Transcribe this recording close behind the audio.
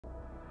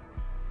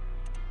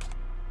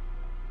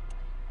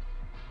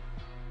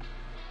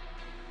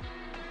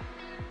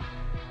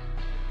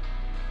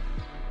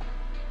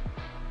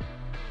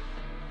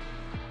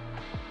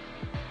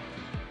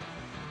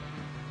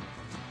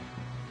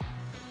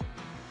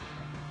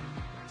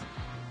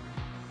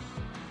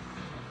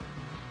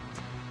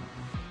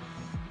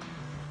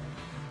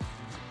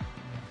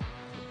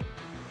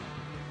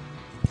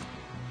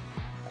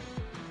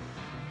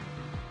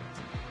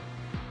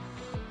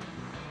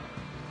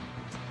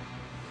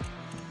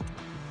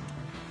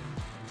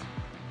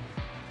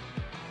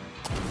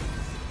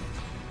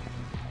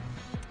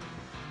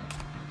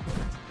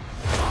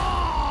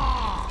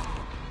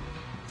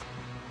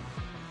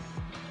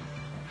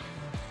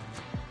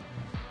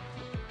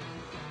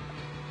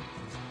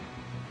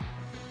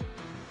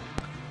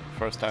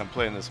first time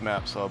playing this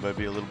map, so I might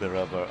be a little bit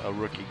of a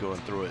rookie going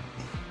through it.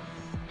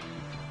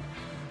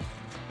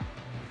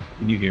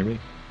 Can you hear me?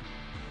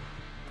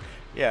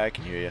 Yeah, I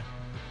can hear you.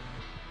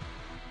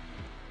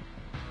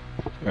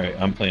 Alright,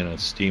 I'm playing on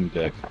Steam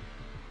Deck.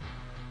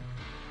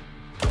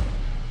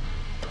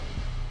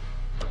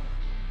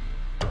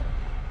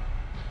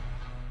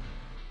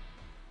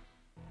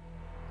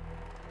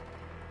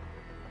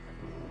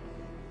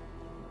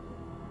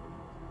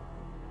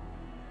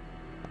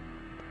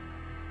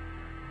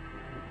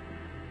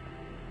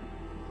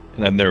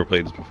 And I've never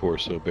played this before,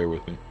 so bear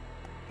with me.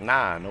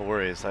 Nah, no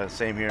worries.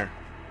 Same here.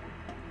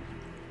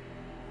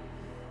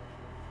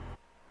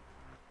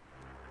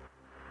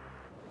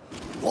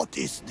 What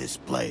is this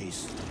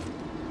place?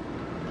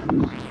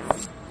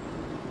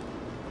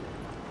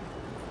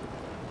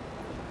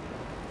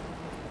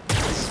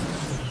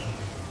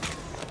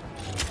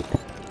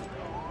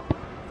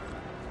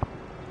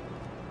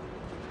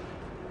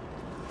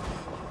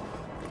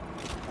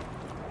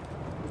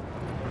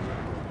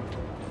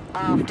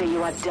 After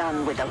you are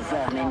done with the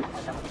vermin,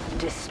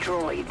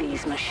 destroy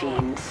these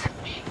machines.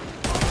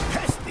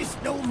 Test this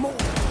no more!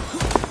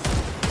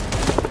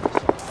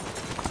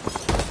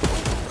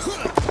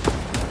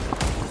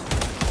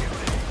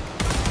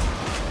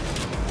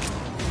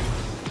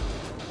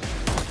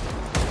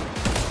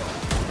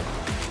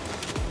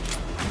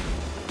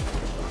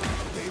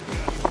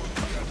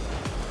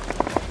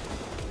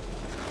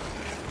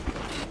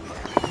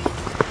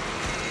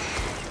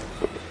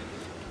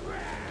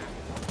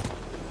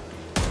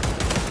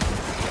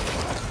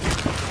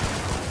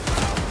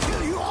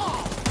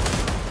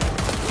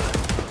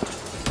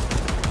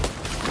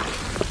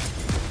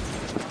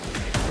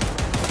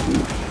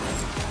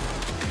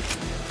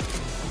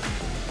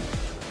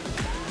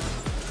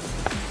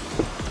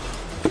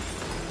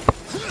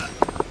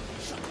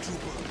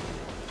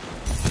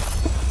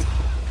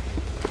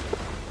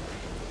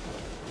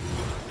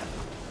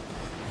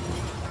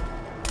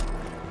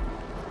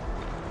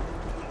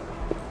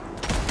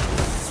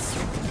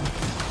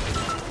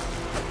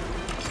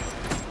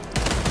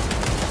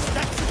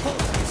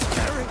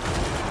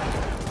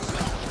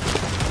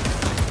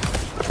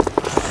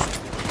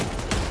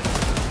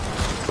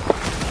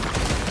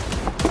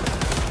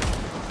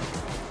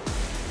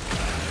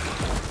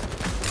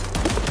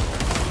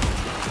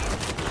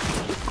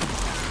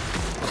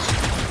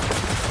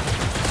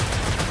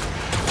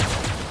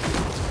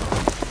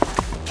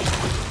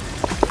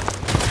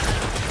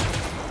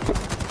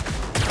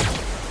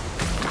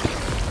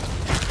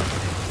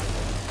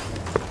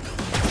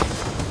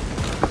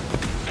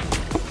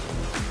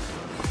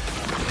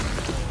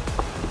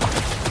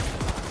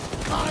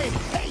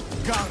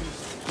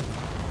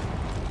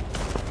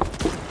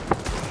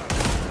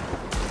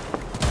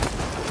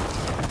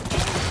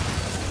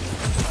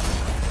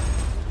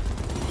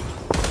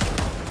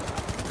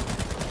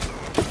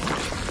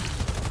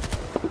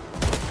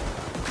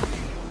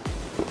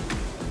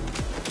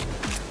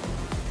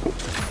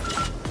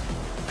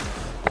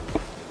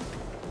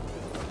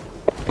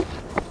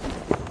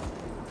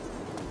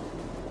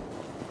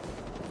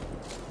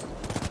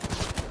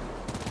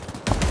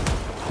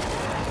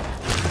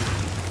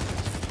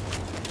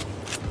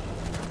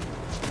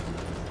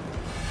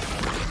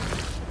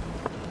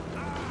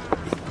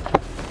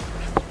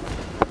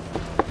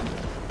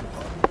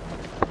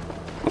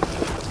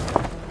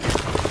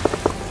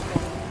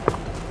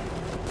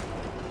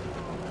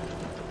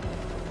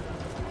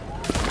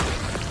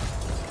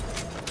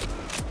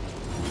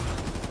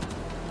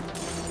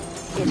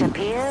 It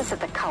appears that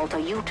the cult are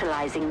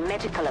utilizing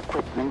medical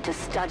equipment to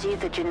study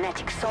the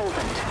genetic solvent.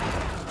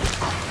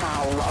 A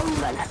foul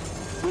omen.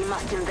 We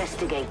must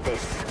investigate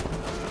this.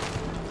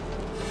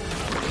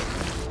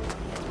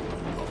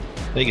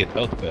 They get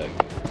health back.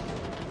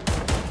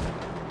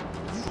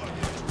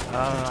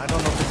 I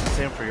don't know if it's the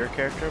same for your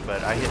character,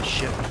 but I hit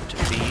shift to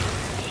feed.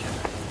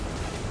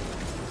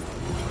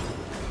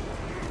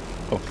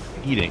 Oh,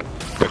 feeding.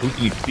 But who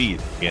can you feed?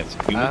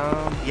 Against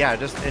humans? Yeah,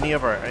 just any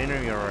of our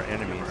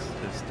enemies.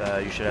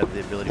 Just you should have the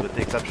ability, with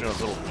the exception of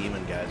those little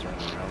demon guys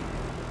running around.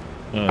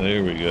 Oh,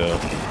 there we go.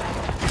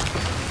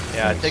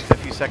 Yeah, Nice. it takes a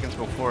few seconds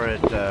before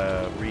it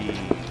resequences,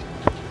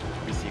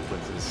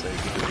 so you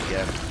can do it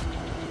again.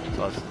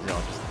 So let's,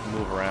 just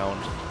move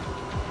around.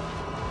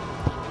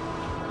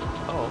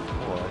 Oh,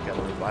 cool! I got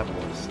a revival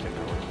on the sticker.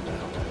 What the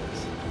hell that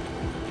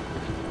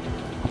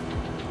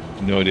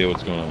is? No idea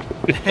what's going on.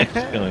 Just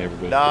killing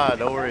everybody. Nah,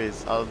 no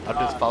worries. I'm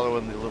just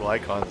following the little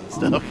icons and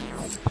stuff.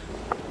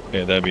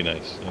 Yeah, that'd be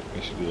nice.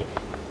 I should do that.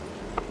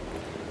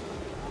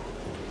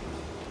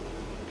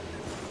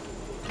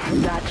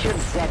 That should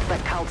set the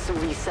cult's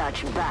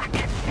research back.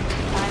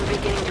 I'm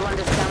beginning to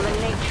understand the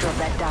nature of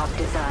their dark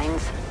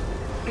designs.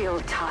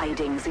 Ill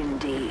tidings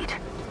indeed.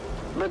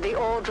 But the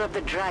Order of the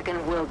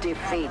Dragon will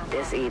defeat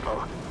this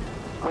evil.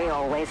 We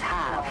always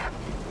have.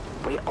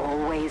 We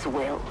always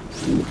will.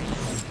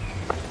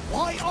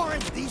 Why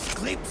aren't these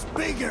clips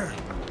bigger?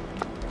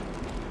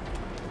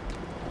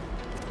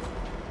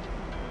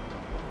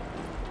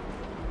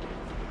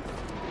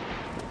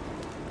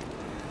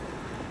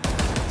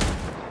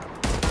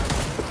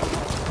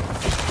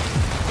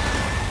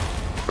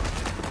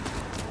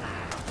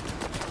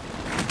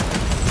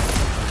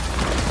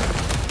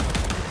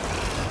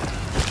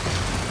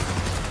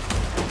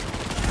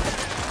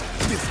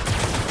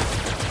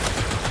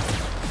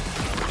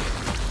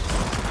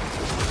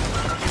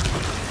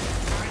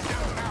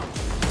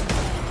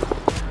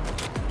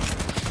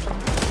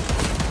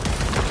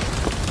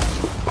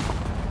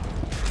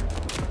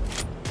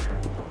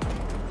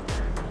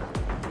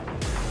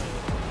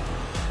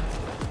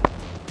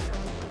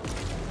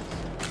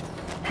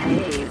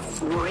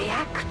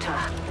 Reactor.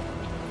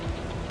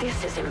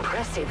 This is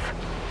impressive.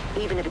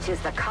 Even if it is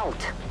the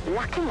cult,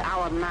 lacking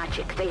our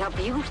magic, they have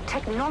used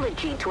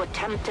technology to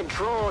attempt to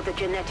draw the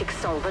genetic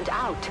solvent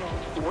out.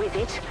 With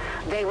it,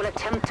 they will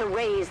attempt to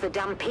raise the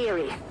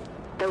Dampiri.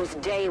 Those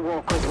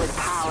daywalkers with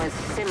powers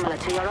similar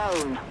to your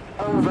own.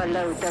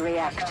 Overload the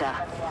reactor.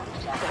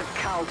 The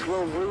cult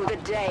will rue the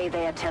day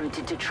they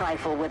attempted to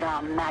trifle with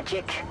our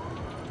magic.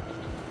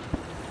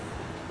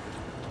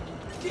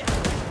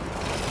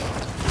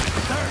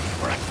 Third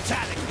for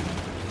attack.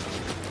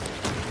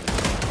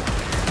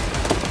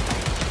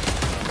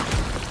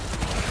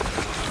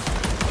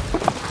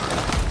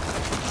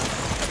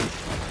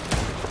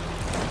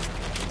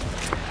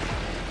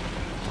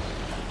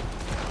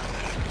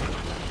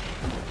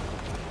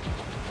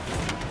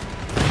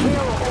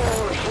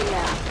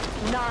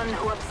 None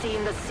who have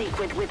seen the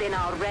secret within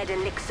our red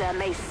elixir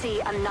may see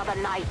another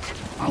night.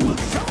 I will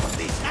show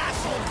these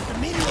assholes the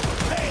meaning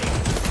of pain.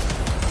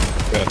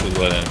 Craft is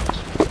what ends.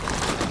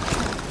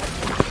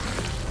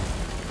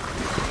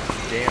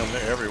 Damn,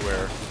 they're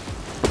everywhere.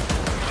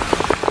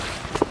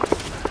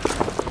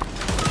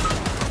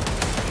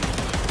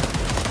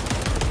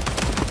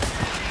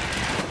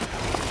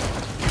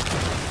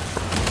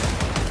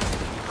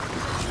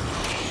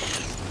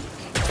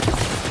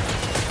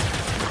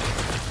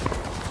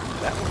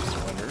 That works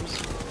wonders.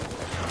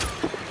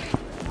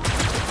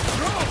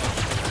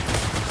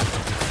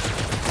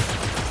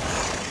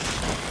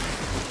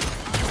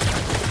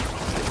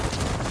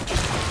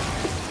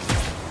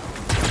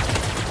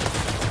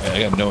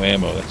 I got no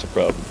ammo, that's a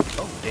problem.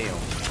 Oh, damn.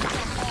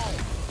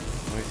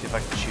 Let me see if I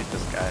can shoot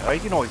this guy. Oh, you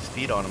can always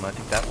feed on him. I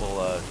think that will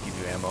give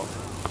you ammo.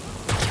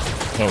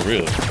 Oh,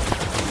 really?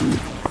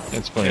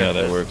 That's funny how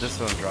that works. This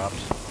one dropped.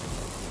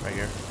 Right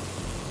here.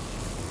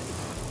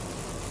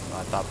 Oh,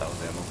 I thought that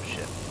was ammo.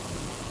 Shit.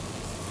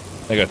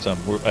 I got some.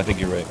 I think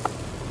you're right.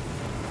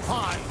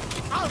 Fine,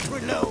 I'll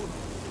reload.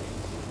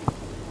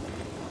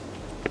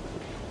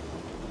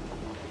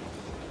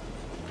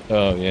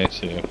 Oh, yeah, I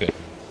see. Okay.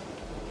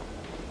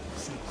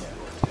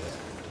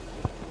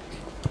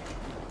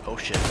 Oh,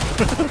 shit.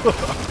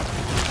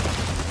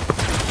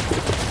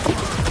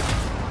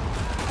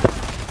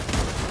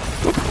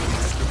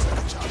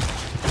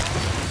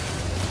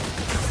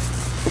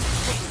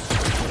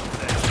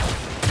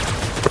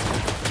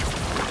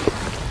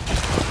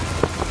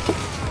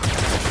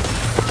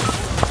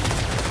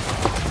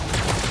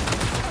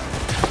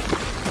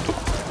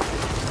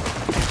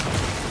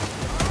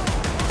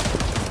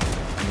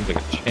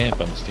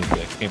 Champ on this team,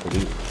 I can't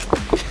believe it.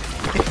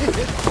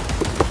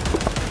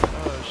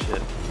 Oh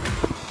shit.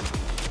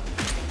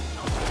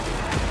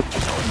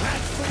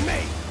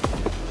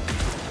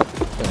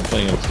 I'm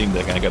playing on Steam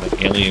Deck and I got an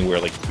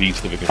Alienware like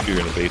beast of a computer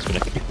in the basement I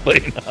can be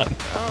playing on.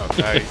 Oh,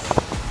 nice.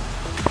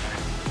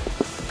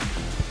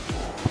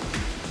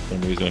 For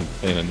some reason I'm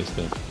playing on this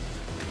thing.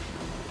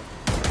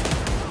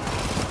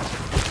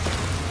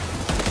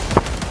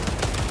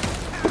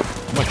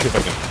 I'm not sure if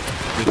I can.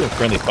 There's no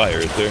friendly fire,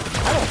 is there?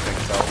 I don't think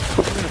so.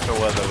 Even if there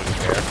was, I wouldn't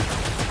care.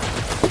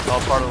 It's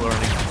all part of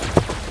learning.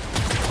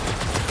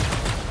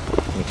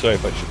 I'm sorry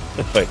if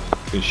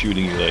I've been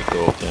shooting you like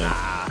the whole time.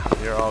 Ah,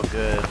 you're all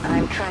good.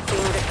 I'm tracking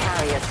the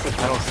carrier I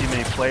signal. don't see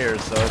many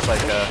players, so it's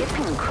like The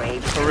shipping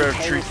crate a rare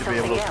contains treat to be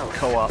able something to else.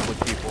 co-op with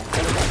people.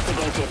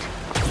 Investigate it.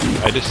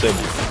 I just said,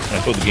 I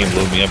told the game to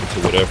load me up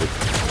into whatever.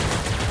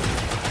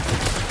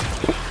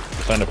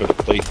 I signed up as a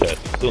playtest.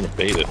 I'm still in the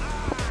beta.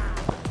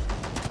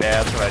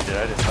 Yeah, that's what I did.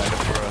 I just signed up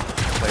for a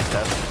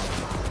playtest.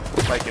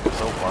 It's like it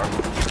so far.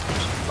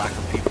 Lack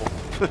of people.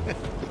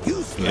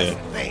 Useless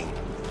thing.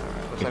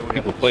 Alright, looks If like we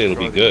people have to play, it'll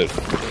be destroy good.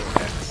 these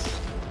next.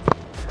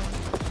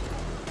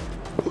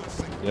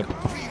 Yep.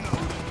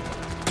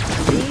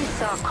 These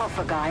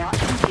sarcophagi are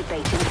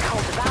incubating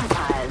cult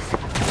vampires.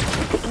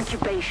 If the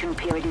incubation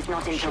period is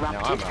not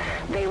interrupted,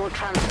 they will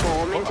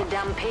transform into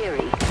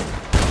Dampiri.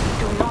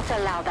 Do not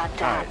allow that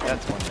to Alright, happen.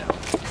 that's one down.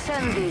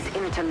 Send these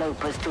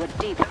interlopers to a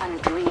deep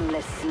and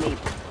dreamless sleep.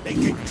 They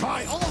can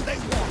try all they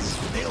want.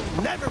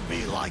 They'll never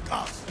be like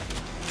us.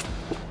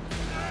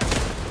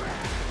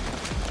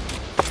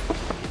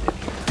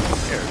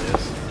 There it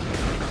is.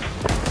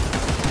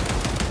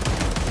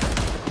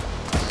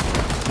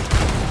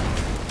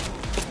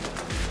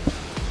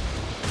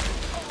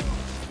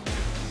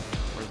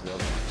 Where's the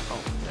other one?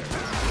 Oh, there it is.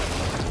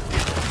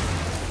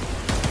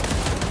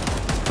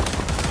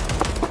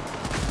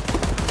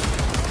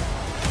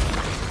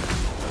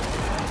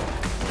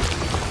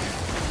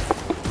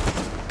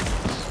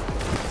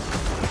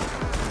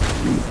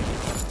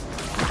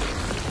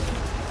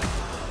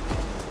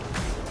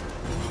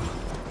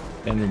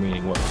 And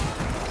remaining what?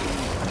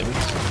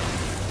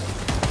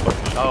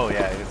 Oh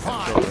yeah, it's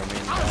Fine, still the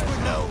remaining I'll guys.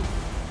 reload.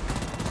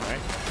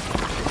 Alright.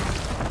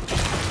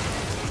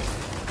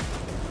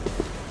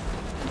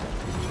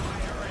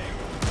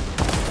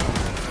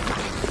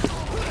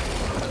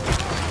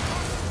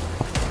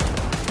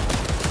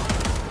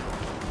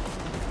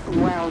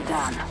 Well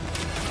done.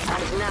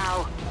 And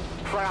now,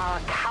 for our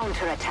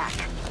counterattack.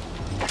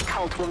 The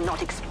cult will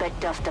not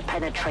expect us to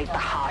penetrate the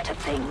heart of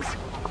things.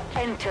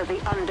 Enter the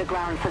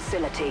underground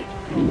facility.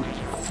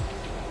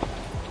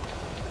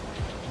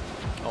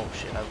 Oh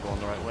shit, I was going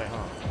the right way,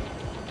 huh?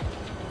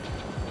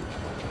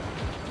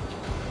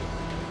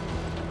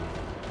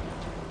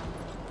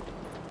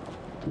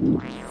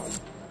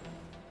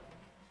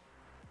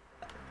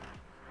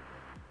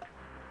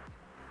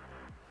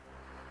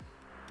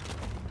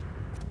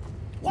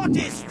 What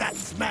is that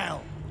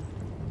smell?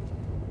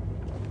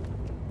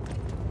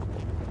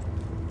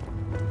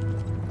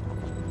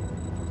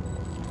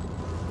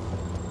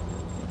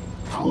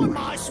 How am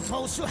I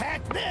supposed to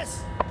hack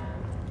this?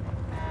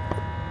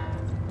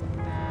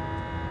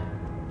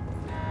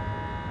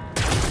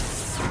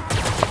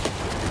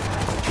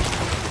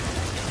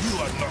 You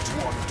are not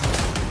one to...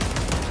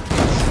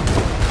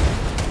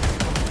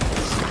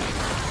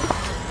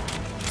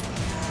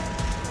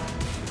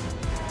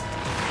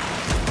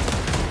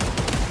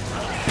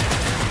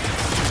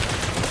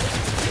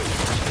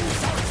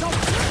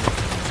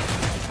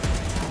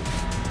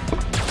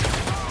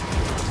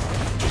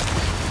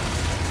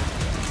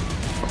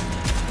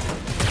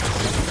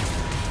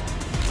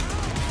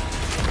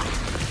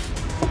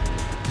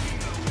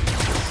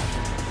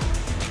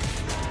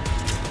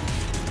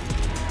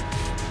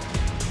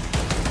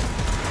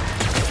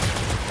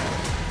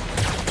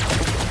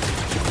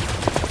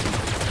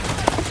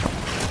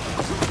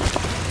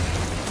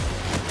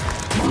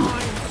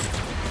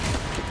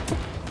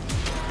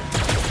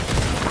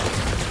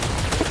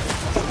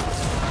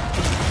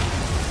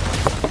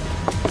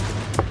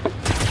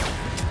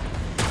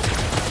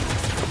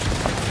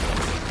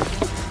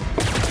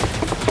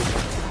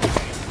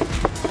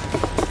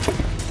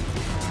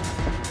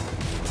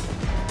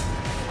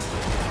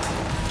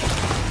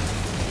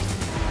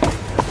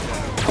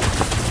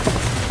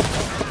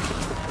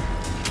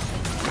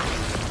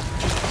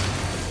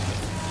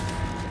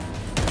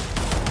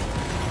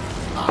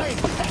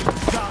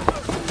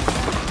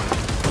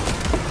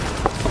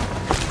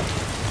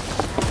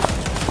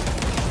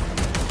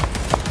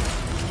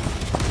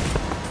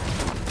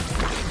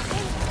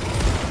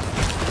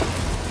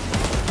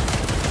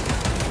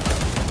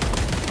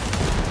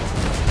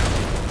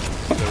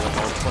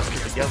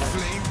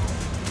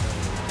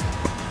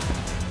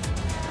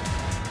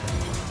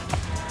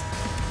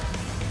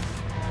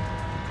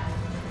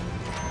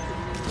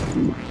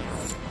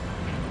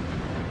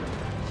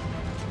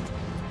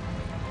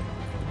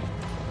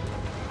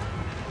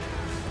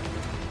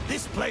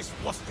 This place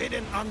was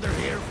hidden under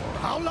here for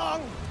how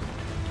long?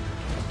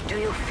 Do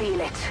you feel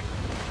it?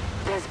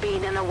 There's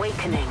been an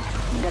awakening.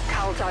 The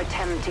cult are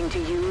attempting to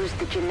use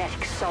the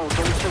genetic solvent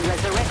to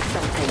resurrect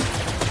something.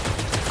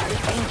 An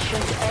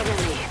ancient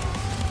enemy.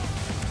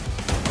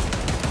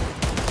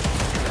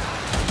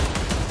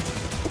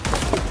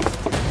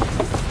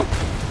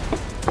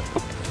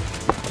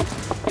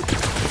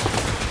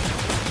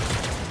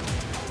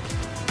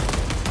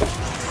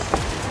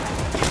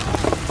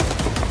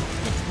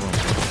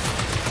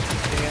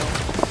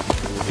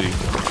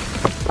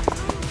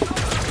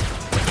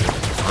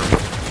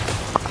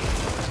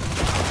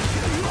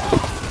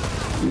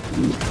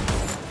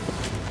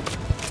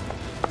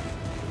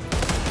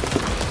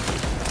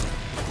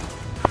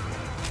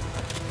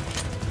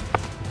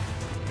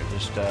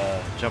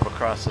 Jump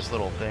across this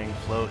little thing,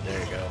 float, there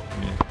you go.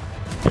 Yeah.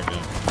 There you go.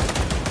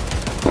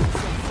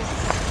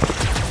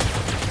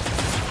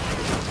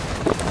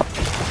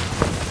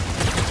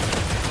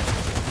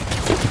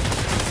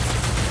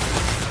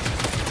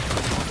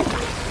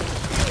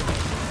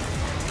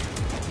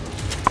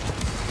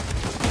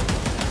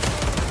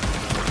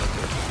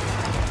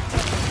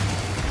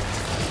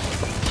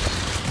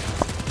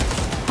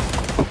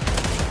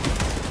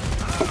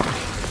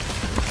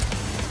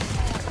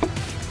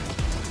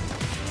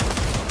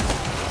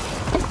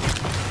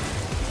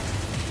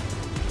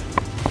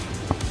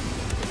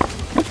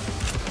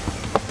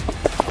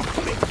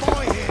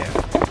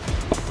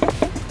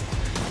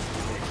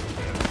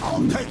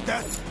 Take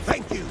that.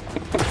 Thank you.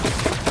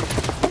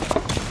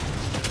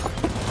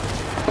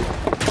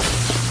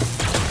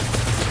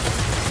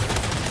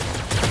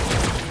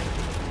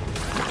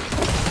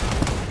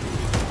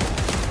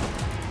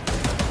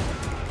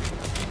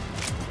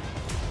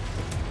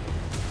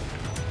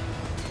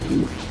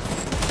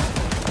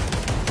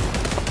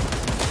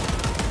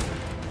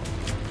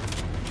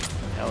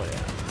 Hell yeah.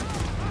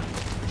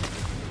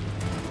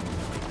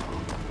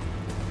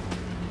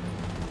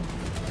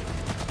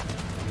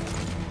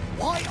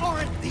 Why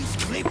aren't these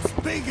clips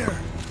bigger?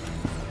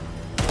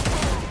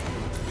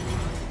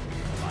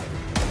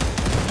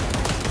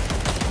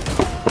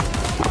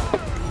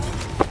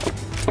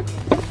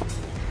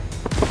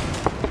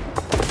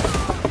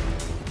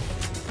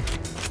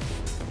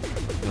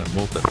 That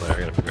multiplier, I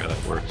gotta figure out how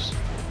that works.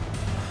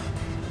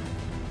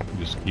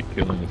 You just keep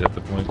killing the depth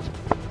of points.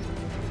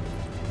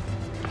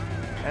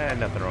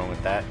 Nothing wrong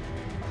with that.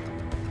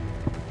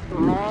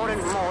 More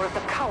and more of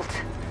the cult.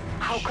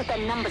 How could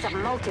their numbers have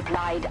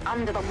multiplied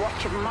under the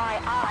watch of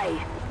my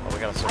eye? Oh, we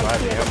gotta survive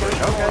the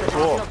ambush. Okay,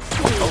 cool.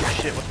 Oh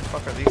shit, what the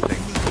fuck are these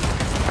things?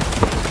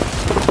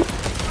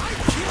 I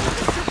killed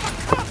the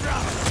chupacabra!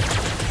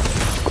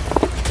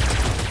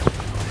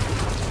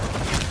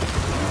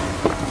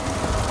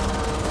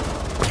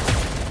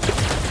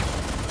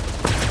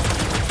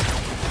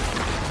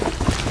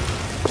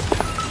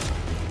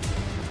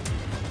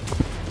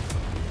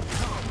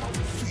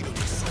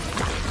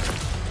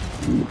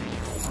 Big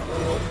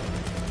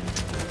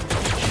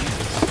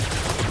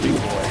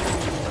boy.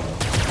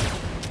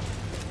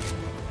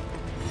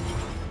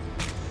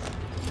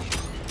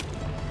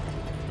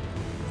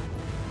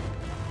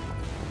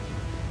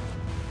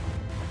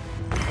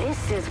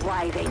 This is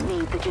why they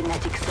need the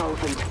genetic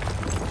solvent.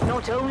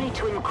 Not only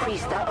to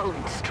increase their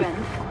own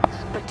strength,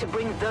 but to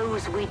bring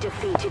those we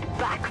defeated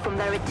back from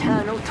their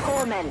eternal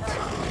torment.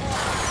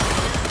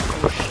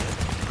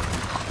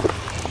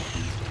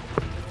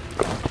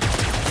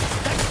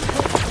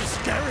 That's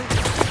scary.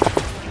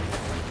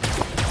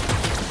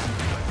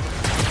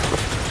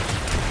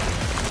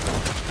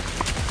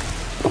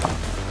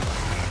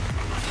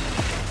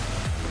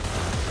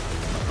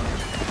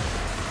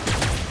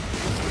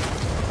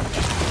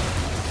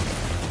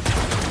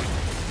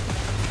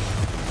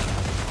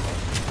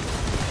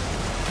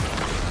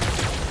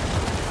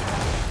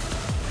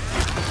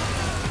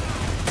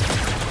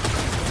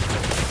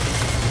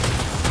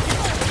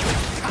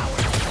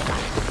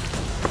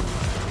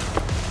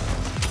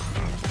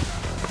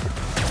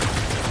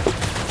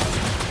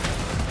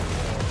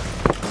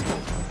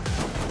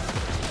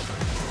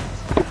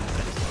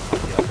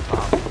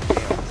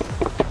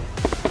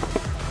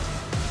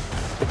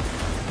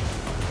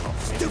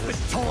 Stupid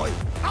toy!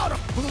 Out of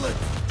bullets!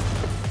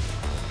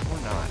 Or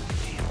not.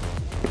 Damn.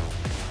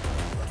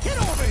 Get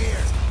over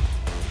here!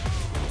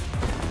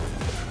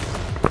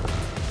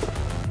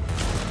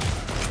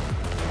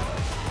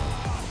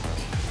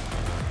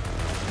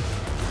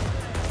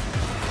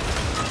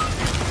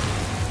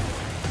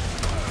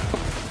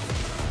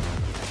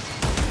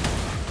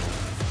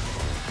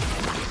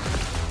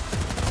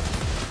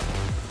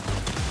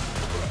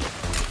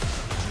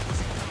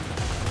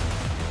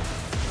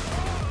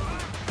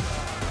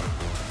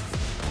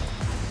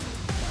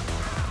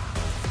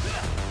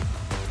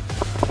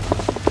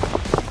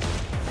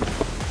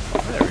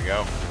 There we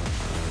go.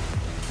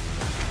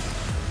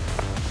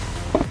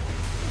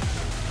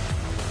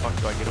 Fuck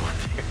do I get over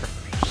there?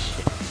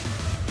 Shit.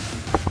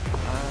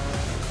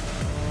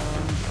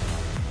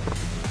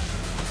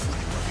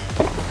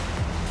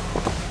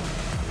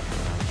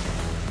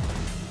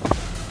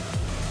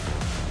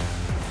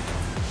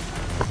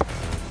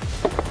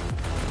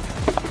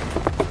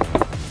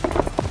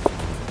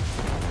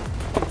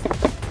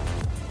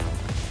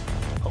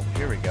 Oh,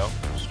 here we go.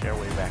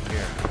 Stairway back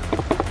here.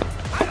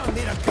 I don't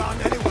need a gun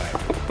anyway!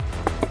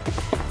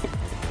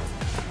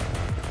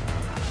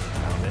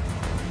 Found it.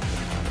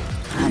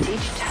 At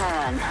each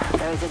turn,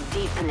 there is a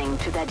deepening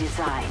to their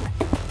design.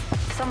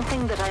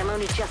 Something that I am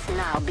only just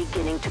now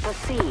beginning to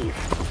perceive.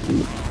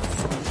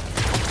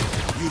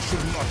 You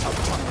should not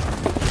have done it.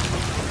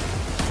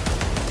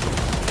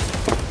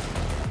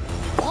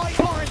 Why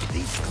aren't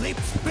these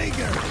clips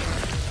bigger?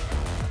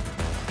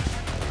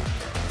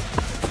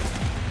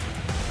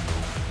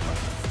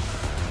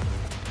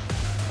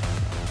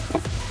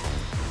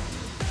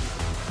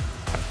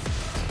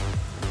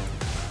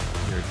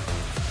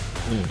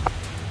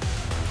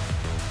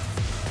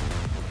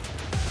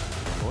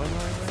 Going the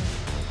right way?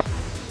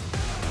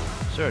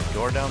 Is there a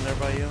door down there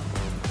by you?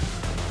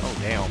 Oh,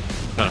 damn.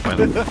 Trying to find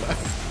it.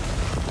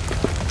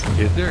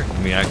 Is there?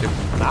 I mean, I could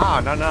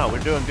No.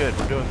 We're doing good.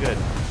 We're doing good.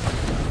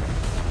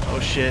 Oh,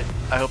 shit.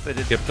 I hope they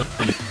didn't. skip them.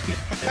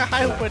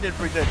 I hope I didn't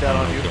bring that down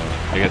on you.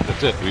 I guess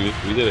that's it. We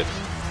did it.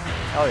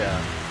 Oh,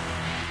 yeah.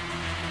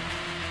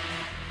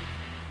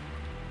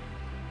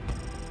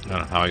 I don't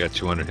know how I got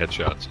 200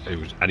 headshots.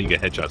 How do you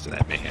get headshots in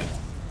that mayhem?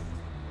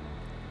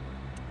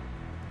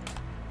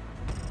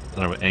 I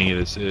don't know what any of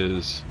this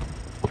is.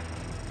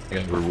 I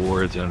got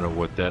rewards. I don't know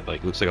what that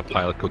like. Looks like a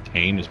pile of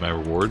cocaine is my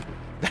reward.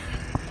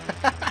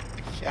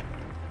 Yeah.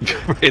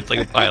 It's like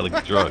a pile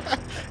of drugs.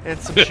 And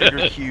some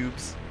sugar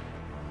cubes.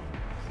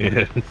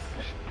 Yeah.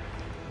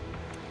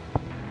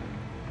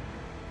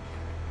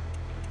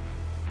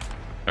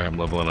 I'm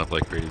leveling up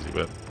like crazy,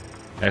 but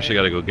I actually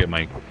got to go get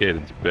my kid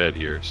into bed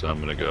here, so I'm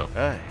gonna go.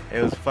 Hey,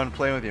 it was fun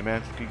playing with you,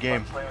 man. Good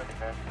game.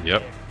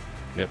 Yep.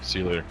 See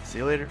you later. See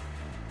you later.